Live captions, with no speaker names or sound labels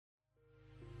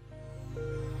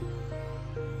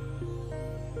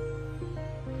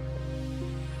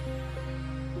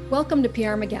Welcome to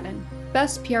PR Mageddon,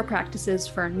 best PR practices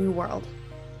for a new world.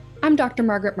 I'm Dr.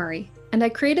 Margaret Murray, and I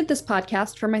created this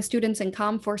podcast for my students in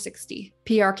COM 460,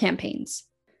 PR campaigns.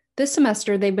 This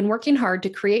semester, they've been working hard to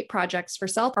create projects for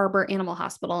South Arbor Animal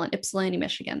Hospital in Ypsilanti,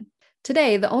 Michigan.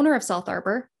 Today, the owner of South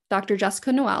Arbor, Dr.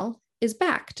 Jessica Noel, is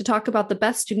back to talk about the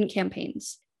best student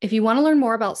campaigns. If you want to learn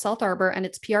more about South Arbor and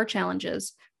its PR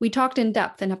challenges, we talked in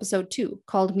depth in episode 2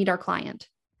 called Meet Our Client.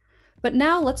 But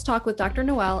now let's talk with Dr.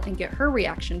 Noel and get her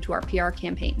reaction to our PR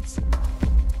campaigns.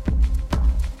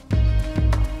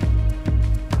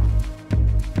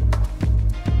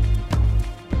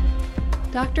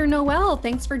 Dr. Noel,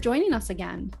 thanks for joining us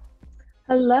again.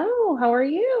 Hello, how are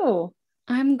you?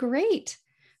 I'm great.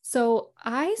 So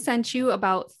I sent you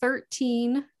about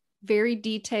 13 very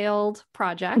detailed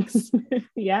projects.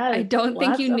 Yeah, I don't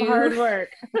think you knew hard work.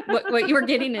 what you were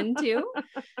getting into.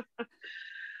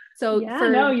 So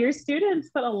your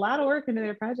students put a lot of work into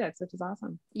their projects, which is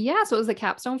awesome. Yeah, so it was the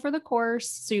capstone for the course.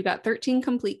 So you got 13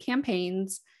 complete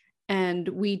campaigns, and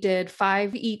we did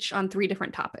 5 each on 3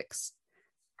 different topics.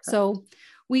 Correct. So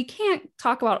we can't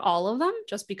talk about all of them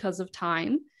just because of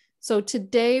time. So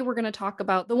today we're going to talk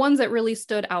about the ones that really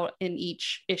stood out in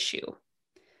each issue.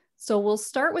 So we'll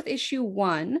start with issue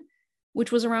 1,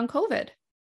 which was around COVID.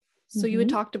 So you had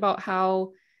talked about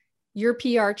how your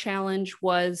PR challenge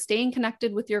was staying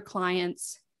connected with your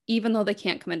clients, even though they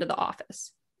can't come into the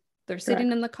office. They're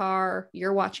sitting in the car,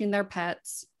 you're watching their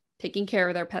pets, taking care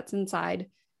of their pets inside,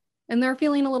 and they're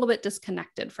feeling a little bit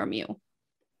disconnected from you.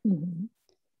 Mm-hmm.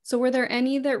 So were there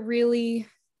any that really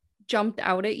jumped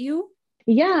out at you?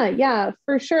 Yeah,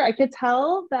 for sure. I could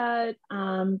tell that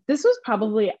this was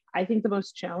probably, I think, the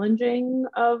most challenging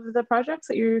of the projects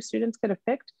that your students could have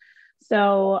picked.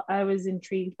 So I was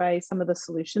intrigued by some of the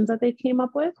solutions that they came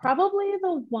up with. Probably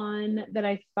the one that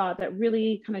I thought that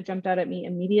really kind of jumped out at me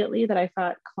immediately that I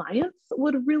thought clients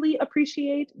would really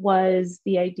appreciate was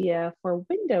the idea for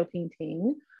window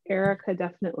painting. Erica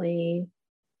definitely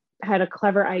had a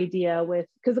clever idea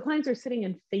because the clients are sitting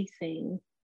and facing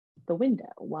the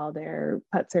window while their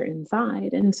pets are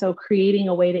inside. And so creating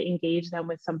a way to engage them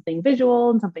with something visual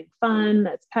and something fun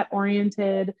that's pet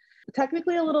oriented,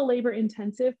 technically a little labor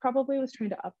intensive, probably was trying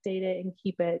to update it and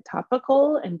keep it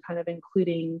topical and kind of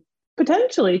including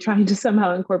potentially trying to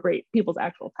somehow incorporate people's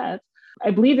actual pets.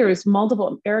 I believe there was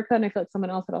multiple, Erica, and I feel like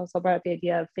someone else had also brought up the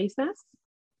idea of face masks.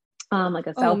 Like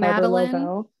a South Arbor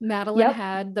logo. Madeline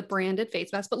had the branded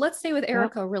face mask, but let's stay with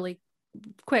Erica really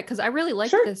quick, because I really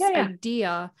like this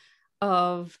idea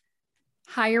of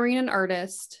hiring an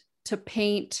artist to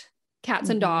paint cats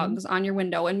and dogs on your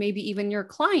window, and maybe even your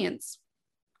clients'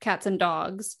 cats and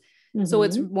dogs. So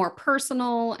it's more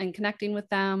personal and connecting with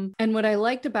them. And what I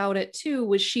liked about it too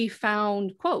was she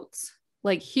found quotes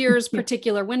like, here's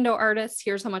particular window artists,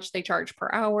 here's how much they charge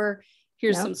per hour,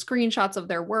 here's some screenshots of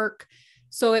their work.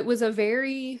 So it was a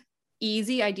very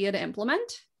easy idea to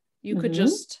implement. You could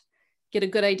just get a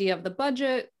good idea of the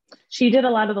budget. She did a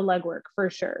lot of the legwork for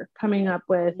sure, coming up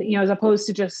with, as opposed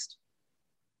to just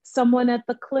someone at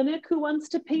the clinic who wants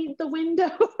to paint the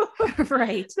window.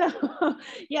 Right. So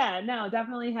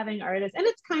definitely having artists. And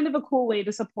it's kind of a cool way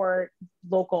to support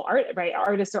local art, right?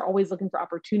 Artists are always looking for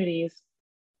opportunities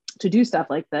to do stuff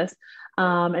like this.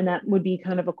 And that would be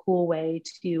kind of a cool way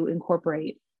to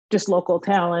incorporate just local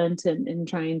talent and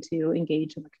trying to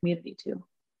engage in the community too.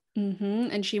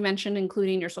 And she mentioned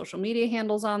including your social media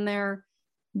handles on there.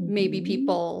 Maybe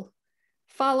people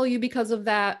follow you because of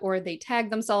that, or they tag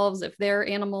themselves if their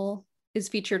animal is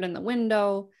featured in the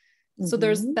window. So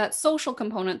there's that social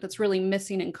component that's really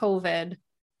missing in COVID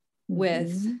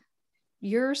with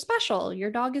you're special,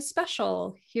 your dog is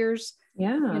special. Here's,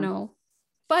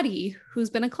 Buddy, who's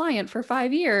been a client for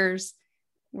 5 years.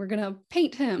 We're going to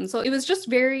paint him. So it was just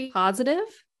very positive,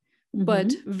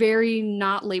 but very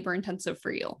not labor intensive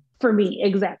for you. For me,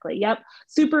 exactly. Yep.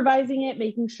 Supervising it,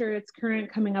 making sure it's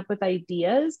current, coming up with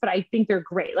ideas, but I think they're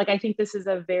great. Like, I think this is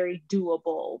a very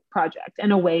doable project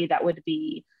in a way that would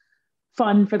be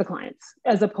fun for the clients,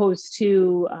 as opposed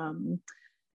to,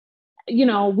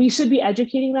 we should be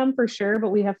educating them for sure, but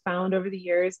we have found over the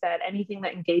years that anything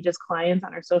that engages clients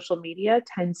on our social media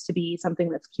tends to be something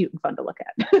that's cute and fun to look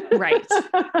at. Right.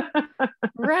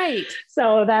 Right.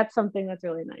 So that's something that's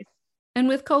really nice. And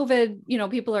with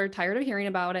COVID, people are tired of hearing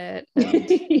about it.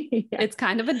 It's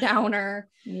kind of a downer.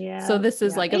 Yeah. So this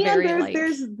is like a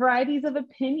there's varieties of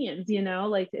opinions,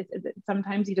 like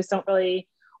sometimes you just don't really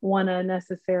want to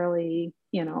necessarily,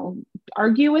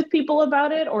 argue with people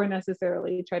about it or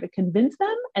necessarily try to convince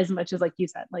them as much as, like you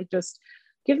said, like just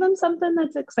give them something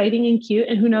that's exciting and cute.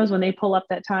 And who knows, when they pull up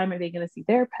that time, are they going to see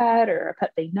their pet or a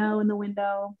pet they know in the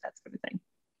window, that sort of thing.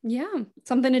 Yeah.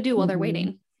 Something to do while they're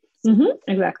waiting.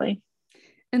 Exactly.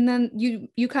 And then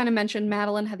you kind of mentioned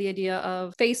Madeline had the idea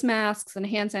of face masks and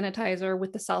hand sanitizer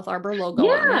with the South Arbor logo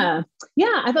on it.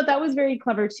 Yeah. I thought that was very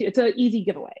clever too. It's an easy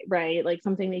giveaway, right? Like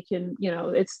something they can,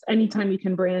 it's anytime you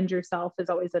can brand yourself is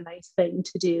always a nice thing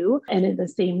to do. And in the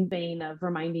same vein of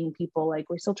reminding people, like,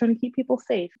 we're still trying to keep people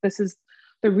safe. This is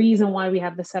the reason why we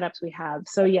have the setups we have.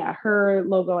 So yeah, her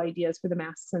logo ideas for the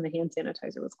masks and the hand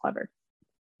sanitizer was clever.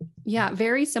 Yeah,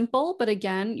 very simple. But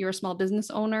again, you're a small business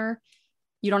owner.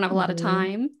 You don't have a lot of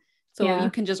time. So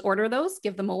you can just order those,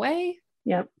 give them away.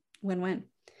 Yep. Win-win.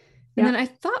 And then I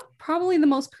thought probably the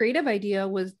most creative idea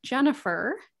was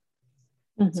Jennifer.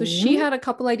 So she had a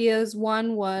couple ideas.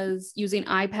 One was using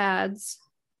iPads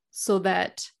so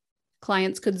that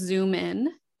clients could zoom in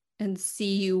and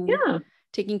see you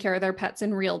taking care of their pets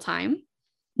in real time.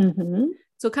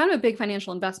 So kind of a big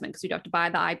financial investment because you'd have to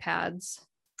buy the iPads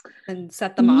and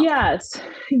set them up. Yes.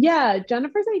 Yeah.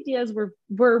 Jennifer's ideas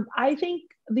were, I think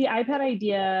the iPad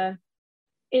idea,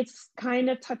 it's kind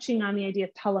of touching on the idea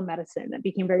of telemedicine that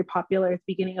became very popular at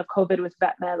the beginning of COVID with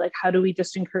VetMed. Like, how do we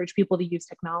just encourage people to use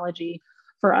technology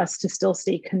for us to still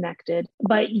stay connected?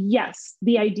 But yes,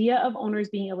 the idea of owners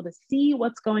being able to see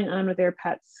what's going on with their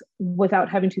pets without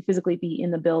having to physically be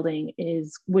in the building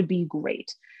would be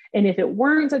great. And if it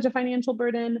weren't such a financial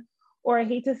burden, or I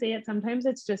hate to say it, sometimes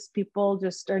it's just people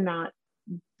just are not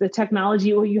the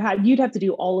technology, or you'd have to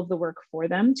do all of the work for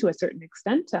them to a certain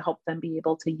extent to help them be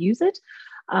able to use it.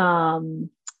 But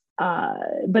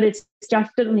it's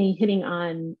definitely hitting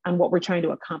on what we're trying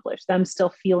to accomplish, them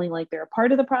still feeling like they're a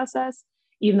part of the process,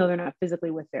 even though they're not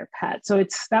physically with their pet. So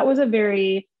that was a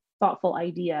very thoughtful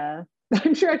idea.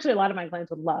 I'm sure actually a lot of my clients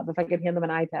would love if I could hand them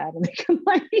an iPad and they can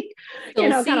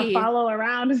kind of follow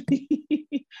around and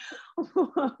see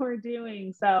what we're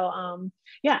doing. So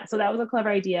so that was a clever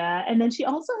idea. And then she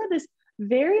also had this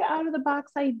very out of the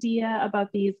box idea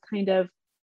about these kind of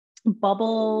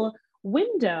bubble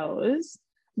windows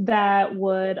that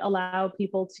would allow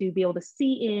people to be able to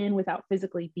see in without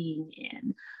physically being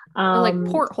in. Like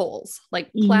portholes,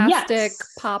 like plastic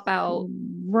pop out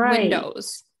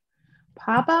windows.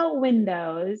 Pop out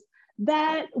windows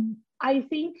that I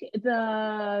think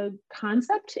the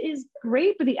concept is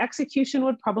great, but the execution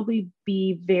would probably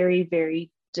be very,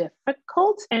 very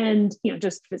difficult. And,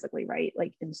 just physically, right?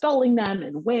 Like installing them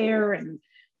and where, and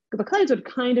the clients would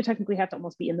kind of technically have to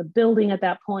almost be in the building at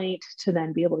that point to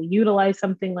then be able to utilize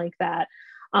something like that.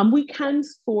 We can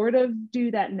sort of do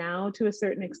that now to a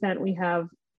certain extent. We have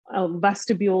a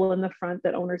vestibule in the front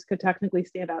that owners could technically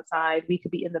stand outside. We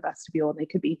could be in the vestibule and they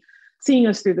could be seeing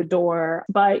us through the door.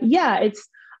 But yeah, it's,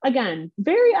 again,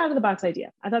 very out of the box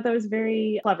idea. I thought that was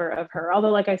very clever of her.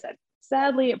 Although, like I said,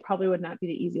 sadly, it probably would not be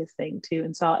the easiest thing to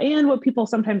install. And what people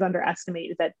sometimes underestimate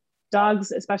is that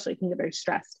dogs especially can get very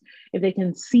stressed if they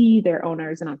can see their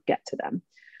owners and not get to them.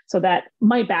 So that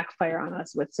might backfire on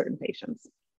us with certain patients.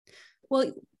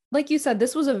 Well, like you said,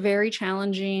 this was a very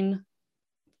challenging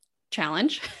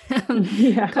challenge.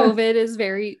 COVID is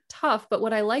very tough. But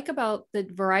what I like about the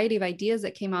variety of ideas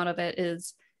that came out of it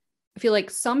is I feel like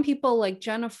some people like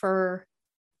Jennifer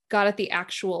got at the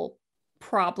actual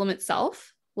problem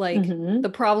itself. Like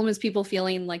the problem is people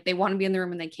feeling like they want to be in the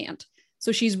room and they can't.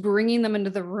 So she's bringing them into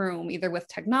the room either with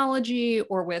technology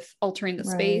or with altering the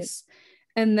space.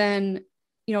 And then,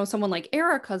 someone like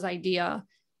Erica's idea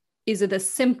is it a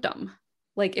symptom?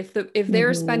 Like if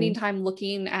they're spending time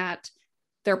looking at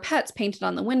their pets painted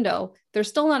on the window, they're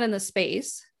still not in the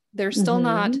space. They're still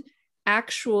not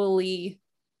actually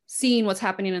seeing what's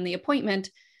happening in the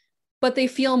appointment, but they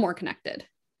feel more connected.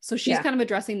 So she's kind of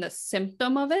addressing the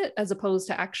symptom of it as opposed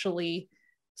to actually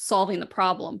solving the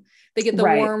problem. They get the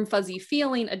warm, fuzzy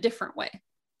feeling a different way.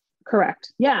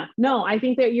 Correct. Yeah. No, I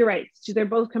think that you're right. They're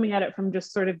both coming at it from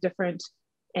just sort of different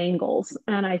angles.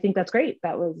 And I think that's great.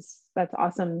 That's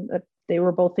awesome that they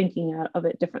were both thinking of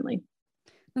it differently.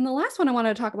 And the last one I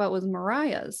wanted to talk about was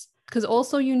Mariah's, because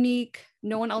also unique.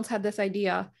 No one else had this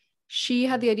idea. She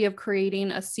had the idea of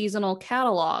creating a seasonal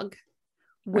catalog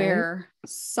where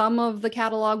some of the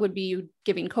catalog would be you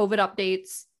giving COVID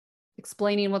updates,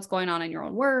 explaining what's going on in your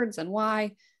own words and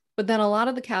why. But then a lot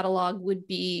of the catalog would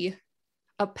be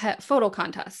a pet photo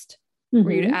contest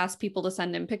where you'd ask people to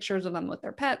send in pictures of them with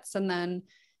their pets. And then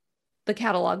the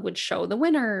catalog would show the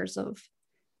winners of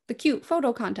the cute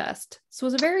photo contest. So it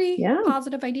was a very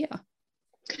positive idea.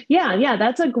 Yeah,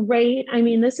 that's a great,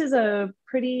 this is a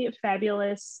pretty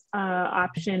fabulous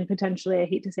option potentially. I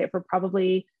hate to say it, for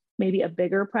probably maybe a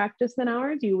bigger practice than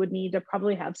ours. You would need to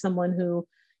probably have someone who,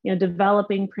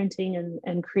 developing, printing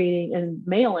and creating and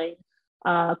mailing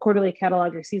quarterly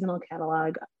catalog or seasonal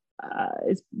catalog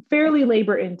is fairly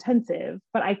labor intensive,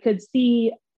 but I could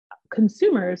see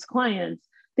consumers, clients,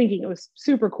 thinking it was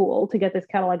super cool to get this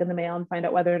catalog in the mail and find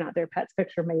out whether or not their pet's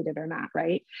picture made it or not,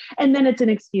 right? And then it's an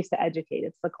excuse to educate.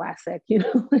 It's the classic,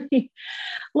 like,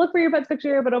 look for your pet's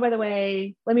picture, but oh, by the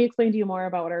way, let me explain to you more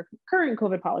about what our current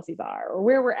COVID policies are, or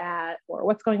where we're at, or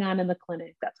what's going on in the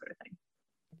clinic, that sort of thing.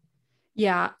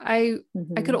 Yeah, I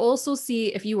could also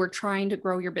see if you were trying to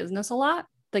grow your business a lot,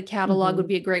 the catalog would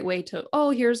be a great way to,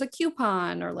 oh, here's a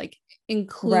coupon, or like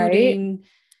including,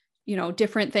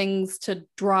 different things to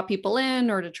draw people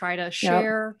in or to try to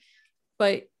share. Yep.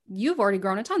 But you've already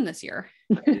grown a ton this year.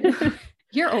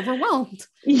 You're overwhelmed.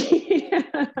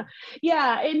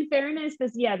 Yeah. In fairness,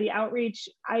 the outreach,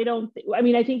 I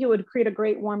think it would create a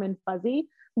great warm and fuzzy.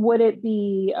 Would it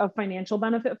be a financial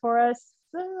benefit for us?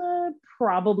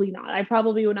 Probably not. I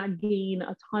probably would not gain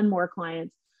a ton more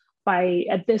clients by,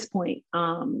 at this point,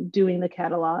 doing the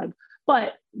catalog,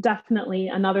 but definitely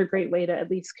another great way to at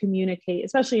least communicate,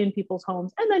 especially in people's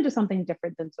homes, and then just something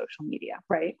different than social media,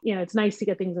 right? It's nice to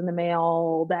get things in the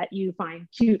mail that you find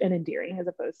cute and endearing, as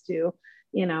opposed to,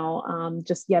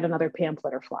 just yet another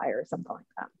pamphlet or flyer or something like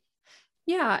that.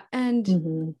 Yeah.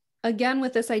 And again,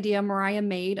 with this idea, Mariah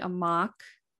made a mock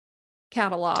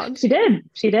catalog. She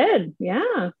did.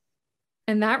 Yeah.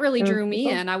 And that really drew me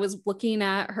in. I was looking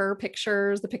at her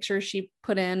pictures, the pictures she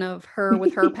put in of her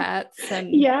with her pets.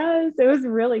 And yes, it was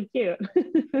really cute.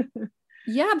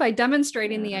 Yeah, by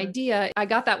demonstrating the idea, I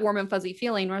got that warm and fuzzy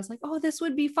feeling where I was like, oh, this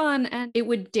would be fun. And it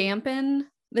would dampen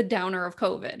the downer of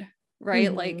COVID,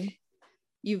 right? Like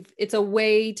it's a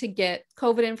way to get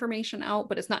COVID information out,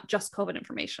 but it's not just COVID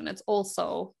information. It's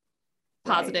also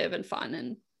positive and fun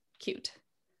and cute.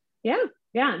 Yeah.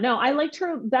 Yeah. No, I liked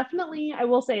her. Definitely. I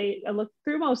will say I looked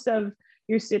through most of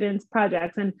your students'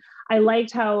 projects, and I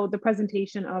liked how the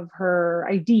presentation of her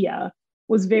idea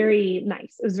was very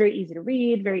nice. It was very easy to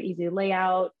read, very easy to lay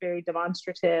out, very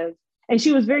demonstrative. And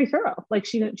she was very thorough. Like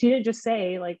she didn't just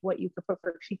say like what you could put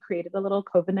for, she created a little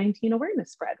COVID-19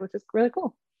 awareness spread, which is really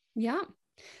cool. Yeah.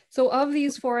 So of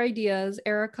these 4 ideas,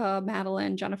 Erica,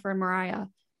 Madeline, Jennifer, and Mariah,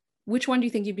 which one do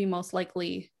you think you'd be most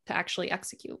likely to actually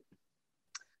execute?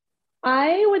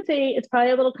 I would say it's probably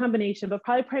a little combination, but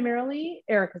probably primarily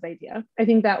Erica's idea. I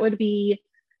think that would be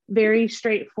very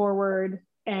straightforward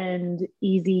and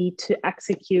easy to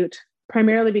execute,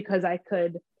 primarily because I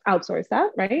could outsource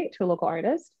that, right, to a local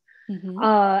artist.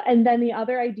 And then the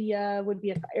other idea would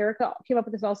be, if Erica came up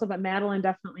with this also, but Madeline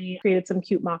definitely created some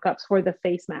cute mock-ups for the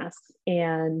face masks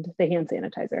and the hand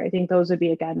sanitizer. I think those would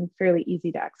be, again, fairly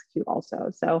easy to execute also.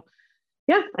 So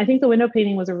yeah, I think the window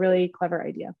painting was a really clever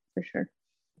idea for sure.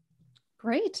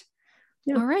 Great.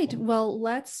 Yeah. All right. Well,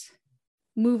 let's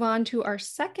move on to our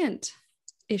second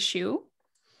issue,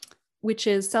 which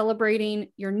is celebrating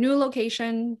your new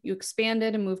location. You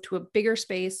expanded and moved to a bigger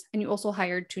space, and you also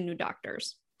hired 2 new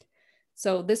doctors.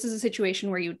 So this is a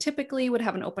situation where you typically would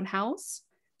have an open house,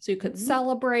 so you could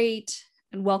celebrate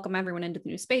and welcome everyone into the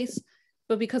new space,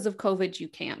 but because of COVID, you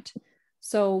can't.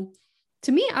 So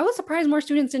to me, I was surprised more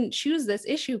students didn't choose this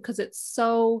issue because it's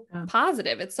so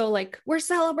positive. It's so like, we're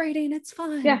celebrating, it's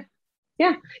fun.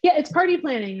 Yeah. It's party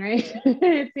planning, right?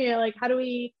 It's like, how do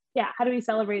we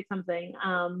celebrate something?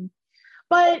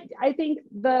 But I think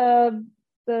the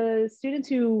students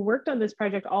who worked on this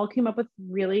project all came up with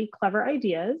really clever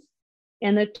ideas.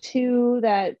 And the 2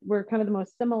 that were kind of the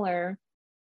most similar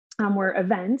were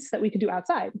events that we could do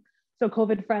outside. So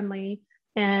COVID friendly.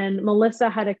 And Melissa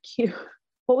had a cute,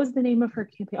 what was the name of her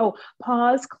campaign? Oh,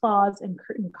 Paws, Claws, and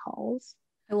Curtain Calls.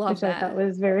 I love that. I thought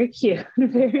was very cute,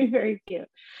 very, very cute.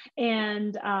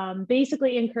 And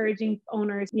basically encouraging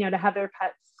owners, to have their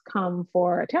pets come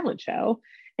for a talent show.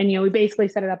 And, we basically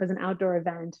set it up as an outdoor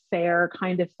event, fair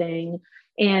kind of thing,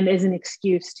 and as an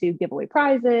excuse to give away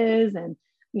prizes and,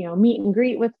 meet and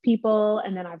greet with people,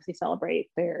 and then obviously celebrate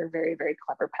their very, very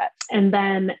clever pets. And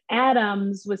then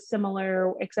Adam's was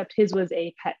similar, except his was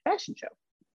a pet fashion show,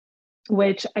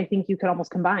 which I think you could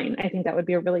almost combine. I think that would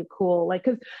be a really cool,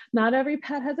 because not every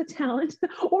pet has a talent,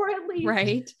 or at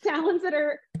least talents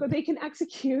that they can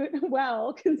execute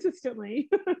well, consistently.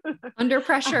 Under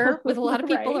pressure with a lot of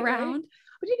people around. Right?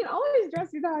 But you can always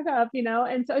dress your dog up,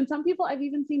 and some people I've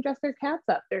even seen dress their cats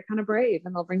up. They're kind of brave,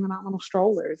 and they'll bring them out in little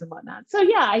strollers and whatnot. So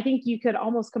yeah, I think you could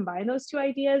almost combine those 2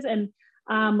 ideas. And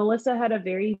Melissa had a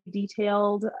very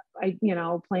detailed,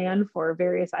 plan for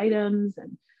various items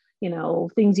and,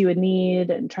 things you would need,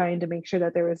 and trying to make sure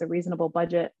that there was a reasonable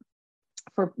budget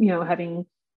for, having,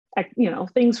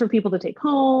 things for people to take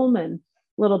home, and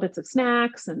little bits of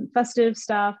snacks and festive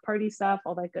stuff, party stuff,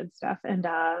 all that good stuff. And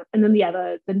then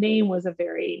the name was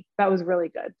that was really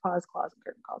good. Paws, Claws, and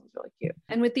Curtain Calls was really cute.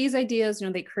 And with these ideas,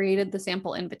 they created the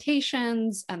sample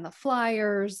invitations and the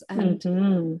flyers,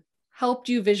 and helped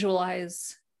you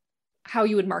visualize how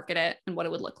you would market it and what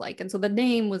it would look like. And so the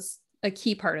name was a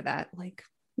key part of that. Like,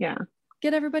 yeah,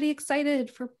 get everybody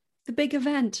excited for the big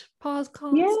event. Pause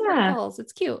calls, yeah, calls.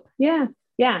 It's cute. yeah,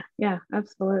 yeah, yeah,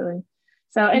 absolutely.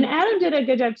 So, and Adam did a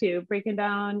good job too, breaking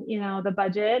down, the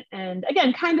budget, and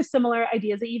again, kind of similar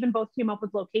ideas. They even both came up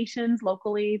with locations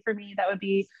locally for me that would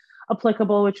be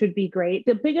applicable, which would be great.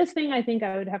 The biggest thing I think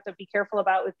I would have to be careful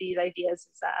about with these ideas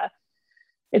is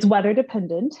it's weather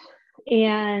dependent.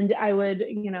 And I would,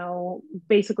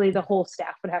 basically the whole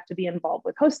staff would have to be involved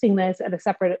with hosting this at a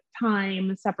separate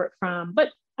time, separate from, but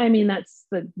I mean, that's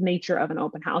the nature of an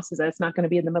open house, is that it's not going to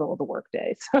be in the middle of the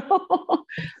workday. So,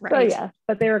 Right. so yeah,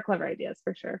 but they were clever ideas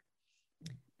for sure.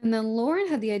 And then Lauren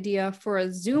had the idea for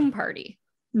a Zoom party.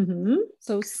 Mm-hmm.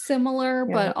 So similar,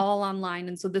 Yeah. but all online.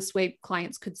 And so this way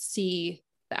clients could see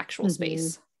the actual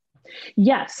space.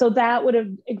 Yes. So that would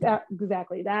have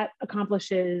exactly, that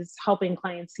accomplishes helping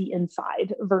clients see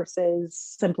inside versus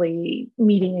simply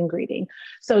meeting and greeting.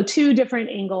 So two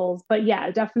different angles, but yeah,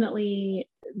 definitely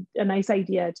a nice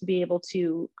idea to be able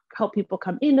to help people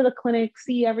come into the clinic,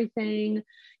 see everything,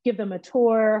 give them a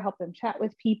tour, help them chat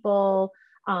with people.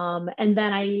 And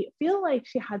then I feel like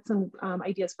she had some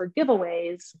ideas for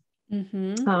giveaways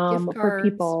for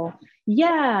people.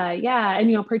 Yeah. Yeah.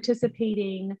 And,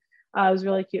 participating. It was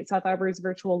really cute. South Arbor's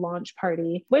virtual launch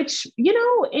party, which,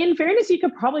 in fairness, you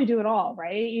could probably do it all,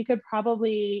 right? You could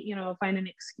probably, find an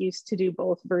excuse to do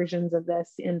both versions of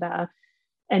this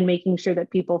and making sure that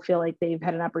people feel like they've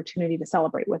had an opportunity to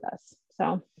celebrate with us.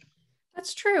 So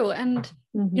that's true. And,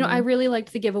 I really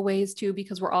liked the giveaways too,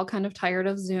 because we're all kind of tired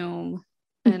of Zoom.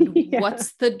 And yeah.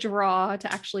 What's the draw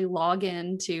to actually log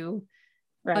into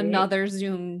another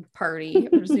Zoom party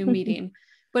or Zoom meeting?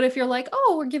 But if you're like,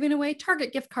 oh, we're giving away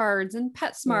Target gift cards and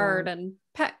PetSmart and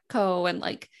Petco, and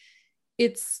like,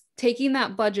 it's taking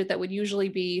that budget that would usually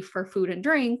be for food and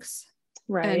drinks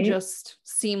and just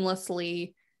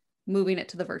seamlessly moving it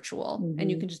to the virtual. And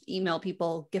you can just email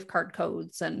people gift card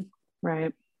codes, and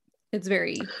it's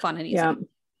very fun and easy. Yeah.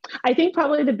 I think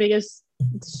probably the biggest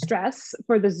stress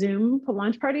for the Zoom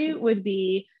launch party would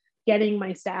be getting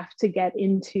my staff to get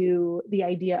into the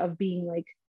idea of being like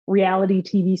reality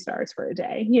TV stars for a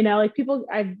day. Like people,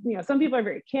 some people are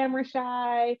very camera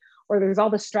shy, or there's all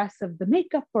the stress of the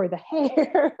makeup or the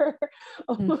hair.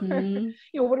 Or,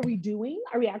 what are we doing?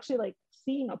 Are we actually like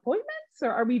seeing appointments,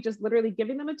 or are we just literally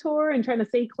giving them a tour and trying to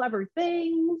say clever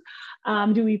things?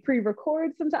 Do we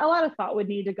pre-record some? A lot of thought would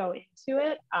need to go into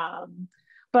it.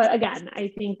 But again,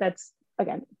 I think that's,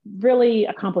 really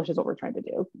accomplishes what we're trying to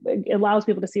do. It allows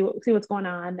people to see what's going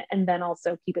on, and then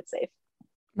also keep it safe.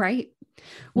 Right.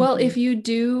 Well, if you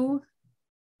do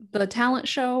the talent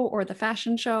show or the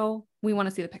fashion show, we want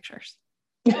to see the pictures.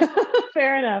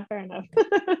 Fair enough. For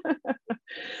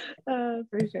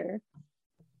sure.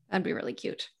 That'd be really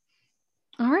cute.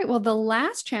 All right. Well, the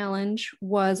last challenge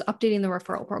was updating the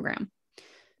referral program.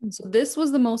 So this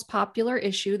was the most popular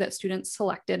issue that students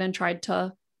selected and tried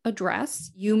to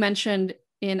address. You mentioned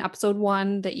in episode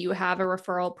 1 that you have a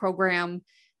referral program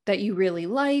that you really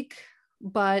like,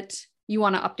 but you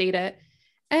want to update it,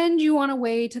 and you want a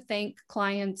way to thank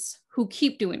clients who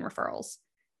keep doing referrals,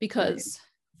 because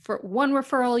for one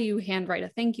referral, you handwrite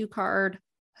a thank you card.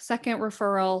 A second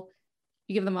referral,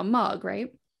 you give them a mug, right?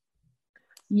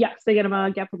 Yes, they get a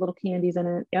mug, with little candies in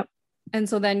it. Yep. And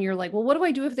so then you're like, well, what do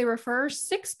I do if they refer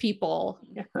 6 people?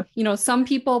 Yeah. Some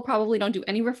people probably don't do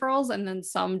any referrals, and then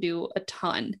some do a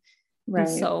ton. Right.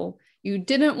 And so you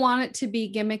didn't want it to be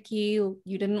gimmicky.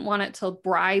 You didn't want it to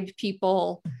bribe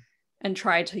people and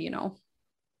try to, you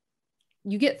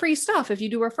get free stuff if you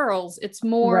do referrals. It's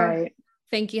more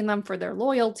thanking them for their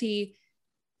loyalty,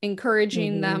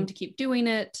 encouraging them to keep doing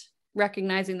it,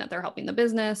 recognizing that they're helping the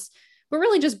business, but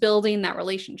really just building that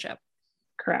relationship.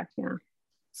 Correct. Yeah.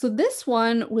 So this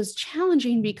one was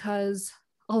challenging because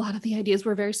a lot of the ideas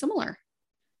were very similar.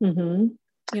 You're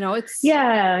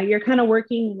kind of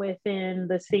working within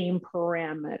the same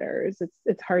parameters.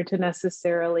 It's hard to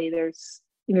necessarily, there's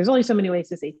only so many ways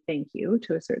to say thank you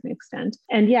to a certain extent.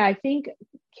 And I think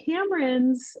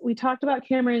we talked about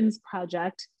Cameron's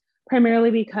project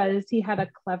primarily because Cameron had a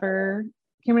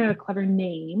clever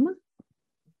name.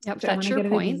 Yep, Fetch Your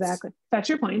Points. Fetch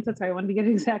Your Points. That's right. I wanted to get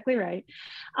it exactly right.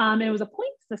 And it was a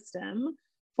point system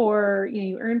for,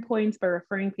 you earn points by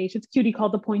referring patients. Cutie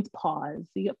called the points pause. So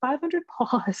you get 500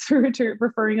 pause for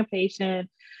referring a patient,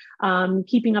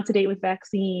 keeping up to date with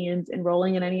vaccines,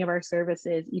 enrolling in any of our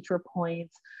services, each for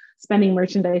points, spending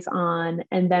merchandise on,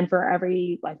 and then for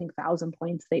every, 1,000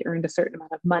 points, they earned a certain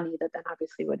amount of money that then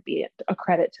obviously would be a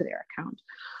credit to their account.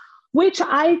 which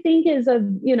I think is a,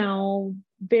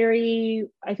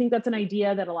 I think that's an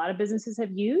idea that a lot of businesses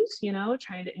have used,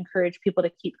 trying to encourage people to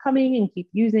keep coming and keep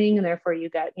using, and therefore you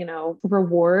get,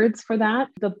 rewards for that.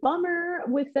 The bummer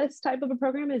with this type of a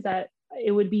program is that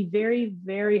it would be very,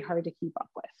 very hard to keep up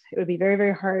with. It would be very,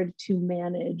 very hard to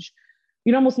manage.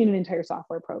 You'd almost need an entire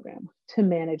software program to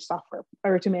manage software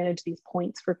or to manage these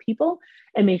points for people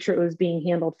and make sure it was being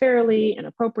handled fairly and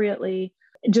appropriately.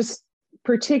 Just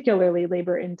particularly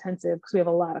labor intensive because we have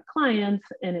a lot of clients,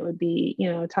 and it would be,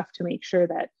 tough to make sure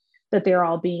that they're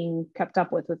all being kept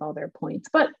up with all their points.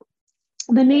 But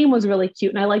the name was really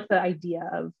cute, and I like the idea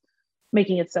of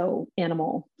making it so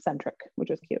animal centric, which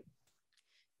is cute.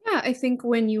 Yeah, I think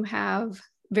when you have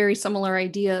very similar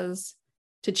ideas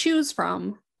to choose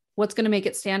from, what's going to make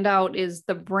it stand out is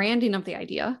the branding of the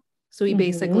idea. So we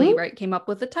basically came up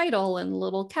with the title and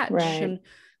little catch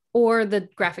or the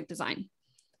graphic design.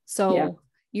 So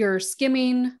you're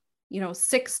skimming,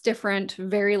 6 different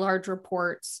very large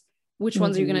reports. Which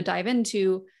ones are you going to dive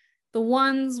into? The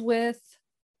ones with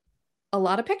a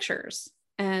lot of pictures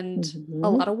and a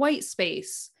lot of white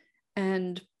space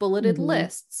and bulleted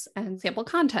lists and sample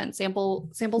content,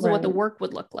 samples of what the work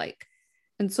would look like.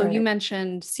 And so you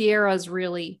mentioned Sierra's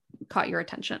really caught your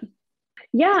attention.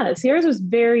 Yeah, Sierra's was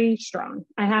very strong,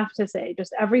 I have to say.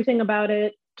 Just everything about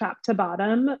it, top to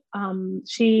bottom.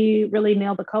 She really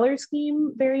nailed the color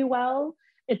scheme very well.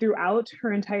 And throughout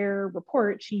her entire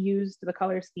report, she used the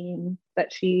color scheme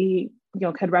that she,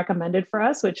 had recommended for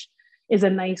us, which is a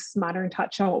nice modern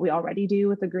touch on what we already do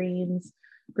with the greens,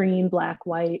 green, black,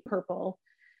 white, purple,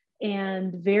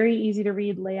 and very easy to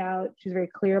read layout. She's very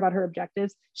clear about her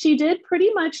objectives. She did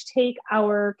pretty much take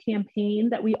our campaign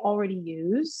that we already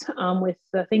use with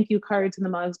the thank you cards and the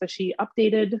mugs, but she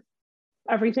updated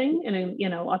everything and,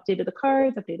 updated the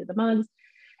cards, updated the mugs.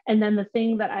 And then the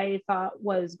thing that I thought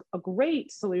was a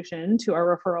great solution to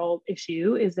our referral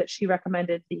issue is that she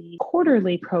recommended the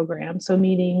quarterly program. So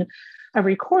meaning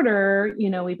every quarter,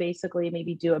 we basically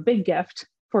maybe do a big gift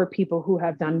for people who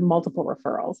have done multiple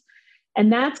referrals.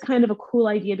 And that's kind of a cool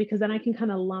idea because then I can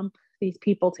kind of lump these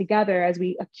people together as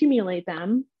we accumulate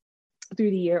them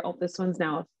through the year. Oh, this one's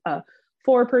now a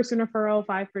 4-person referral,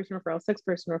 5-person referral,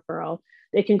 6-person referral.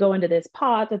 They can go into this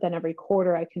pot that then every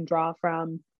quarter I can draw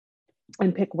from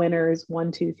and pick winners,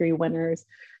 1, 2, 3 winners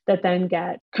that then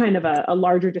get kind of a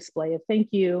larger display of thank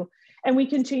you. And we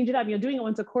can change it up. Doing it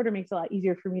once a quarter makes it a lot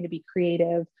easier for me to be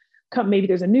creative. Maybe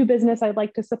there's a new business I'd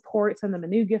like to support, send them a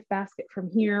new gift basket from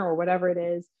here or whatever it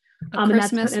is. A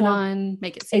Christmas one,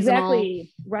 make it seasonal.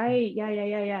 Exactly. Right.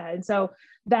 Yeah. And so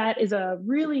that is a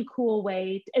really cool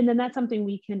way. And then that's something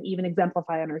we can even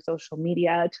exemplify on our social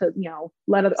media to,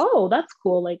 let others, oh, that's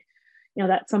cool. Like,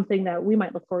 that's something that we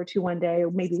might look forward to one day, or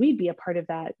maybe we'd be a part of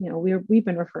that. We've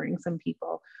been referring some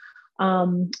people.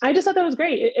 I just thought that was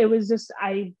great. It was just,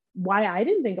 why I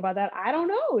didn't think about that, I don't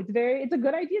know. It's a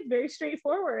good idea. It's very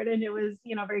straightforward, and it was,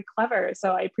 very clever.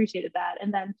 So I appreciated that.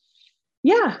 And then,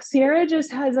 Sierra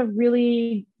just has a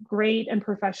really great and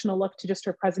professional look to just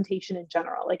her presentation in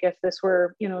general. Like if this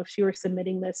were, if she were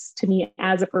submitting this to me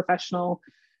as a professional,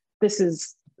 this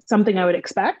is something I would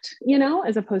expect,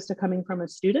 as opposed to coming from a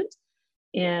student.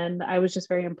 And I was just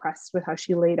very impressed with how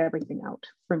she laid everything out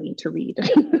for me to read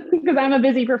because I'm a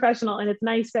busy professional, and it's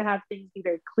nice to have things be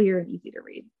very clear and easy to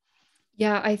read.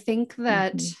 Yeah, I think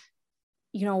that,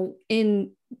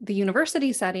 in the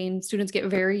university setting, students get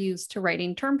very used to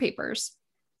writing term papers.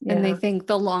 And they think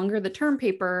the longer the term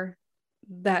paper,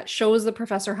 that shows the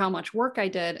professor how much work I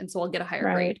did, and so I'll get a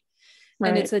higher grade.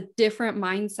 And it's a different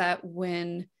mindset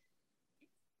when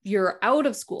you're out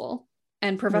of school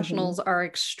and professionals are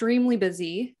extremely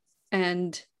busy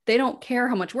and they don't care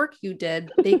how much work you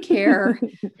did. They care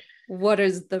what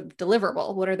is the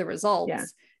deliverable, what are the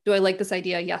results? Do I like this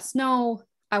idea? Yes, no.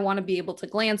 I want to be able to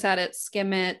glance at it,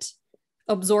 skim it,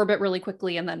 absorb it really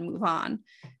quickly, and then move on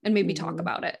and maybe talk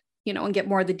about it, and get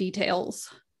more of the details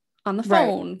on the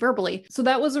phone verbally. So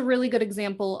that was a really good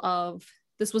example of,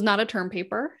 this was not a term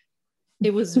paper.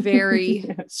 It was very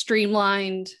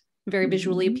streamlined, very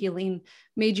visually appealing,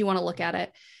 made you want to look at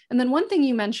it. And then one thing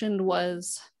you mentioned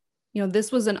was,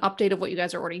 this was an update of what you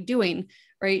guys are already doing,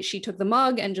 right? She took the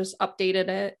mug and just updated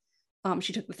it.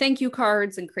 She took the thank you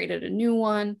cards and created a new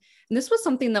one. And this was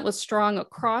something that was strong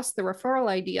across the referral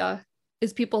idea,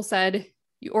 is people said,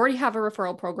 you already have a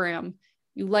referral program.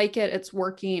 You like it. It's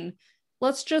working.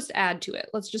 Let's just add to it.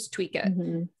 Let's just tweak it.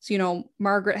 So,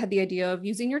 Margaret had the idea of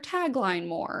using your tagline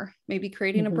more, maybe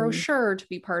creating a brochure to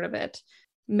be part of it.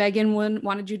 Megan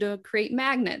wanted you to create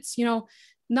magnets,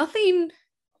 nothing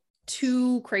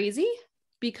too crazy,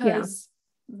 because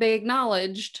they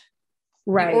acknowledged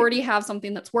We Right. already have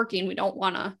something that's working. We don't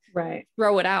want to Right.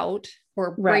 throw it out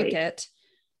or break Right. it.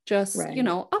 Just, Right.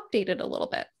 update it a little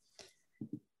bit.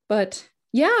 But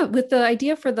yeah, with the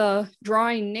idea for the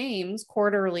drawing names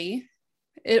quarterly,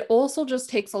 it also just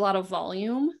takes a lot of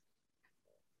volume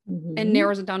and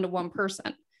narrows it down to one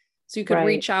person. So you could Right.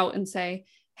 reach out and say,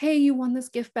 hey, you won this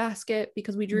gift basket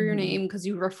because we drew your name because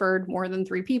you referred more than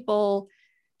 3 people.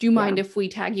 Do you mind if we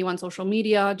tag you on social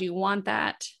media? Do you want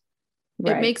that?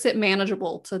 It makes it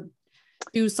manageable to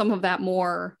do some of that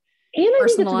more and I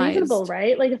personalized. think it's reasonable,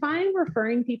 right? Like if I'm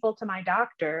referring people to my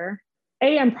doctor,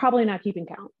 I'm probably not keeping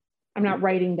count. I'm not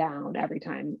writing down every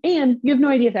time. And you have no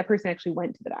idea if that person actually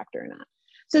went to the doctor or not.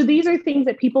 So these are things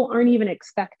that people aren't even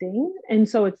expecting. And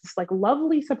so it's this like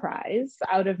lovely surprise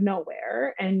out of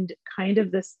nowhere and kind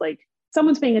of this like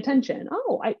someone's paying attention.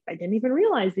 Oh, I didn't even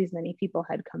realize these many people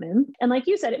had come in. And like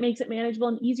you said, it makes it manageable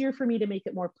and easier for me to make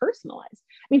it more personalized.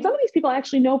 I mean, some of these people I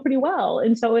actually know pretty well.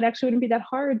 And so it actually wouldn't be that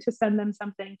hard to send them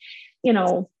something,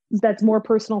 that's more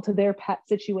personal to their pet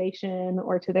situation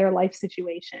or to their life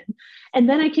situation. And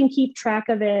then I can keep track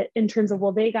of it in terms of,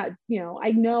 well, they got,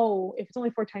 I know if it's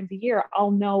only 4 times a year,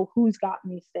 I'll know who's gotten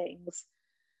these things.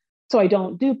 So I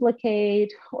don't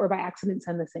duplicate or by accident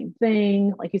send the same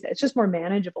thing. Like you said, it's just more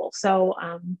manageable. So,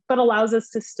 but allows us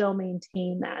to still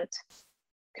maintain that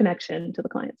connection to the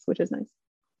clients, which is nice.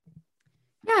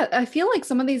 Yeah, I feel like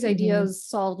some of these ideas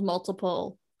solved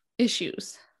multiple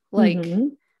issues. Like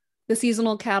the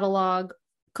seasonal catalog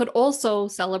could also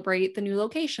celebrate the new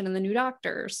location and the new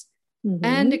doctors.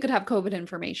 And it could have COVID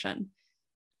information.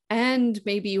 And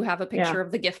maybe you have a picture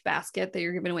of the gift basket that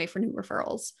you're giving away for new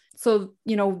referrals. So,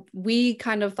 we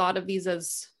kind of thought of these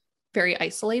as very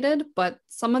isolated, but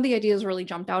some of the ideas really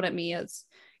jumped out at me as,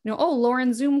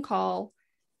 Lauren's Zoom call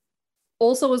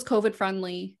also is COVID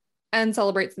friendly and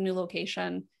celebrates the new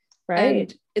location. Right.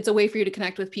 And it's a way for you to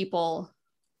connect with people,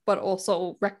 but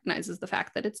also recognizes the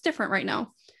fact that it's different right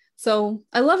now. So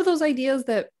I love those ideas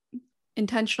that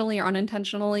intentionally or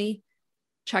unintentionally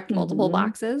checked multiple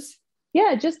boxes.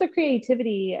 Yeah, just the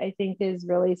creativity, I think, is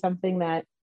really something that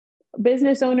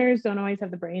business owners don't always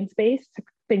have the brain space to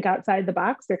think outside the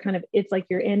box. It's like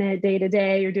you're in it day to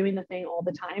day, you're doing the thing all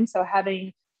the time. So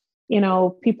having,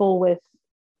 people with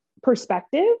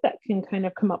perspective that can kind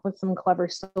of come up with some clever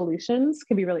solutions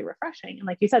can be really refreshing. And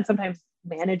like you said, sometimes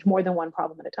manage more than one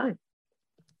problem at a time,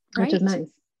 which is nice.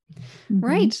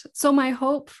 Right. So my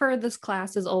hope for this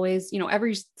class is always,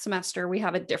 every semester we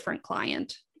have a different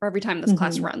client, or every time this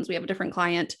class runs, we have a different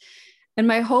client. And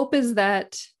my hope is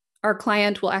that our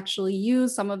client will actually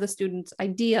use some of the students'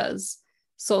 ideas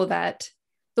so that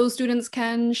those students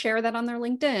can share that on their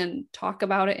LinkedIn, talk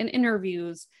about it in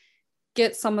interviews,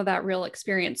 get some of that real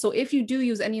experience. So if you do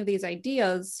use any of these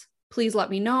ideas, please let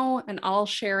me know and I'll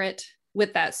share it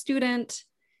with that student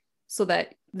so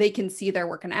that they can see their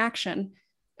work in action.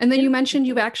 And then you mentioned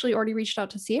you've actually already reached out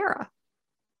to Sierra.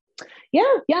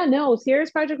 Yeah, no,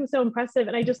 Sierra's project was so impressive.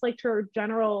 And I just liked her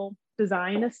general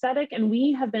design aesthetic. And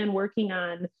we have been working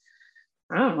on,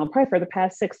 I don't know, probably for the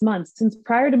past 6 months, since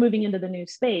prior to moving into the new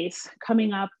space,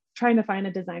 coming up, trying to find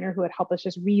a designer who would help us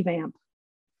just revamp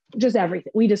just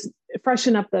everything. We just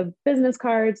freshen up the business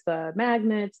cards, the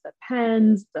magnets, the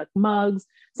pens, the mugs.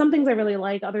 Some things I really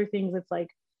like, other things it's like,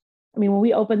 when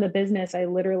we opened the business, I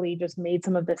literally just made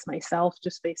some of this myself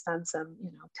just based on some,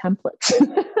 templates,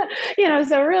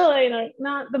 so really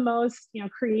not the most,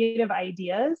 creative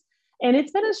ideas. And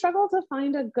it's been a struggle to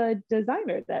find a good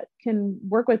designer that can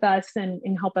work with us and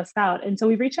help us out. And so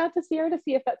we've reached out to Sierra to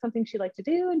see if that's something she'd like to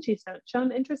do. And she's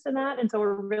shown interest in that. And so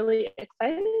we're really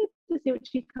excited to see what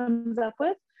she comes up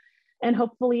with. And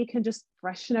hopefully can just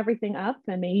freshen everything up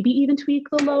and maybe even tweak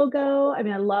the logo. I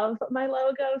love my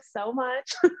logo so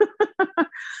much,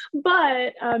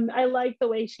 but I like the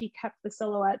way she kept the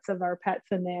silhouettes of our pets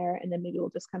in there. And then maybe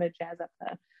we'll just kind of jazz up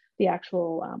the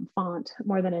actual font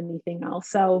more than anything else.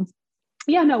 So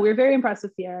yeah, no, we're very impressed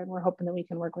with Sierra and we're hoping that we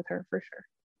can work with her for sure.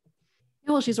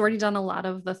 Well, she's already done a lot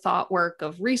of the thought work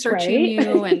of researching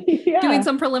you and doing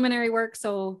some preliminary work.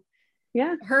 So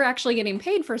yeah, her actually getting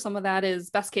paid for some of that is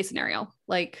best case scenario.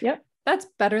 That's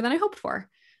better than I hoped for.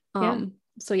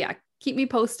 So yeah, keep me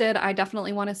posted. I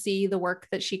definitely want to see the work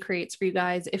that she creates for you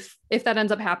guys. If that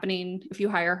ends up happening, if you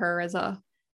hire her as a,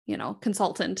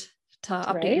 consultant to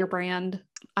update your brand,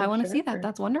 I want to see that.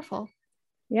 That's wonderful.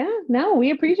 Yeah, no,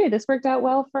 we appreciate it. This worked out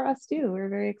well for us too. We're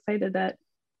very excited that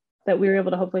we were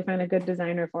able to hopefully find a good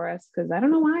designer for us. Cause I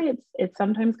don't know why it's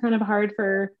sometimes kind of hard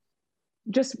for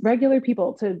just regular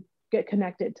people to get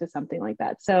connected to something like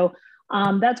that. So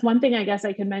that's one thing I guess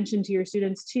I can mention to your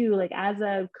students too, like as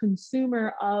a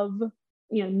consumer of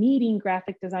needing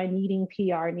graphic design, needing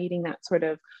PR, needing that sort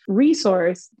of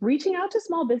resource, reaching out to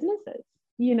small businesses.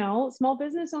 Small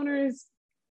business owners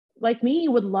like me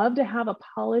would love to have a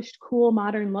polished, cool,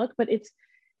 modern look, but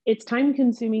it's time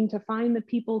consuming to find the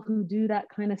people who do that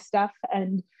kind of stuff.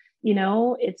 And,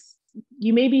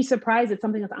 you may be surprised it's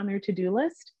something that's on their to-do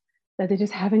list that they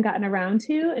just haven't gotten around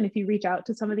to. And if you reach out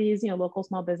to some of these, local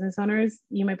small business owners,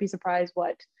 you might be surprised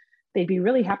what they'd be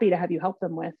really happy to have you help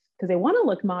them with, because they want to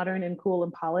look modern and cool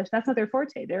and polished. That's not their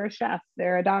forte. They're a chef,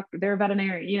 they're a doctor, they're a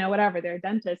veterinarian, whatever, they're a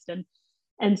dentist.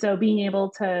 And so being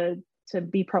able to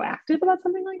be proactive about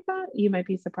something like that, you might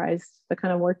be surprised the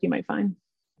kind of work you might find.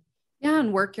 Yeah.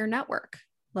 And work your network.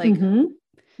 Like,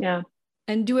 yeah.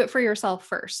 And do it for yourself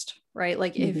first, right?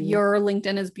 Like if your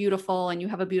LinkedIn is beautiful and you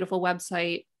have a beautiful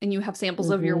website and you have samples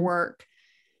of your work,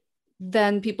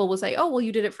 then people will say, oh, well,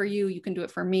 you did it for you. You can do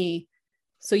it for me.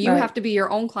 So you have to be your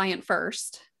own client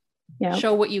first,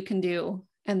 show what you can do,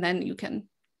 and then you can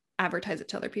advertise it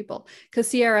to other people. Because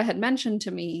Sierra had mentioned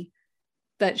to me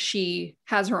that she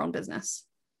has her own business.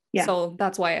 Yeah. So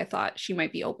that's why I thought she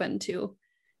might be open to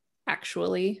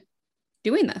actually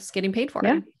doing this, getting paid for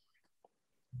it.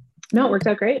 No, it worked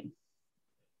out great.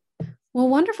 Well,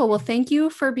 wonderful. Well, thank you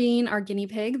for being our guinea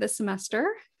pig this semester.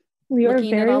 You're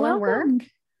looking very at all welcome. Our work.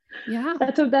 Yeah.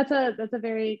 That's a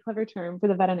very clever term for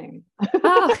the veterinarian.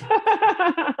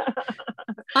 Oh.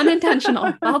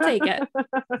 Unintentional. I'll take it.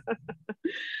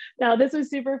 No, this was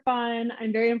super fun.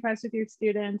 I'm very impressed with your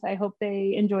students. I hope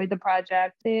they enjoyed the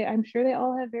project. I'm sure they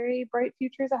all have very bright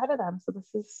futures ahead of them. So this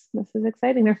is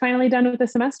exciting. They're finally done with the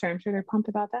semester. I'm sure they're pumped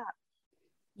about that.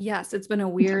 Yes, it's been a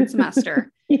weird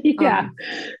semester. Yeah.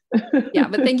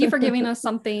 But thank you for giving us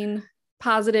something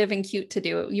positive and cute to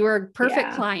do. You are a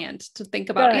perfect client to think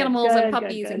about animals and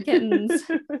puppies and kittens.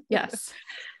 Yes.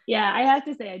 Yeah, I have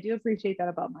to say, I do appreciate that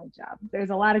about my job.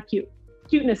 There's a lot of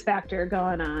cuteness factor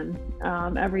going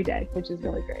on every day, which is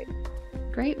really great.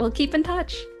 Great. We'll keep in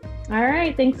touch. All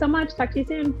right. Thanks so much. Talk to you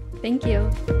soon. Thank you.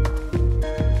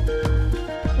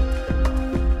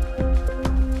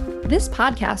 This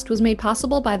podcast was made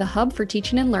possible by the Hub for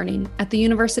Teaching and Learning at the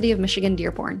University of Michigan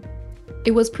Dearborn.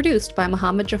 It was produced by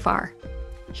Mohammed Jafar.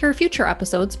 Hear future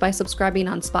episodes by subscribing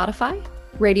on Spotify,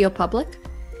 Radio Public,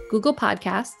 Google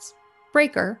Podcasts,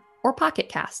 Breaker, or Pocket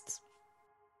Casts.